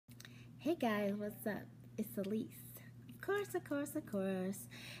Hey guys, what's up? It's Elise. Of course.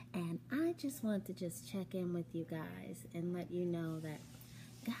 And I just want to check in with you guys and let you know that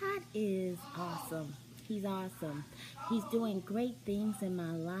God is awesome. He's awesome. He's doing great things in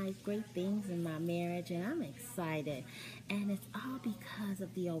my life, great things in my marriage, and I'm excited. And it's all because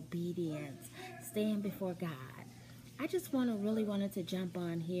of the obedience, staying before God. I just really wanted to jump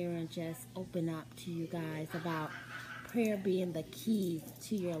on here and just open up to you guys about prayer being the key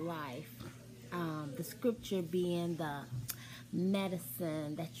to your life. The scripture being the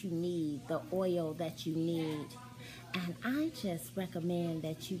medicine that you need, the oil that you need. And I just recommend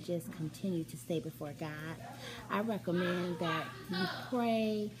that you just continue to stay before God. I recommend that you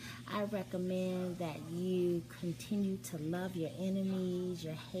pray. I recommend that you continue to love your enemies,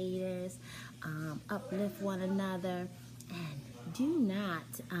 your haters, uplift one another, and do not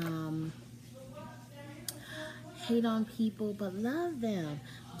hate on people, but love them.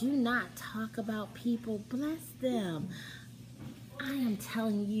 Do not talk about people, bless them. I am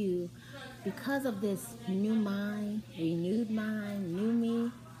telling you, because of this new mind, renewed mind, new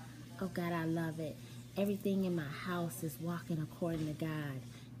me, oh God, I love it. Everything in my house is walking according to God.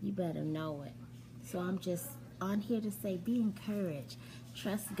 You better know it. So I'm just on here to say, be encouraged.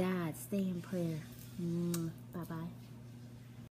 Trust God. Stay in prayer. Bye-bye.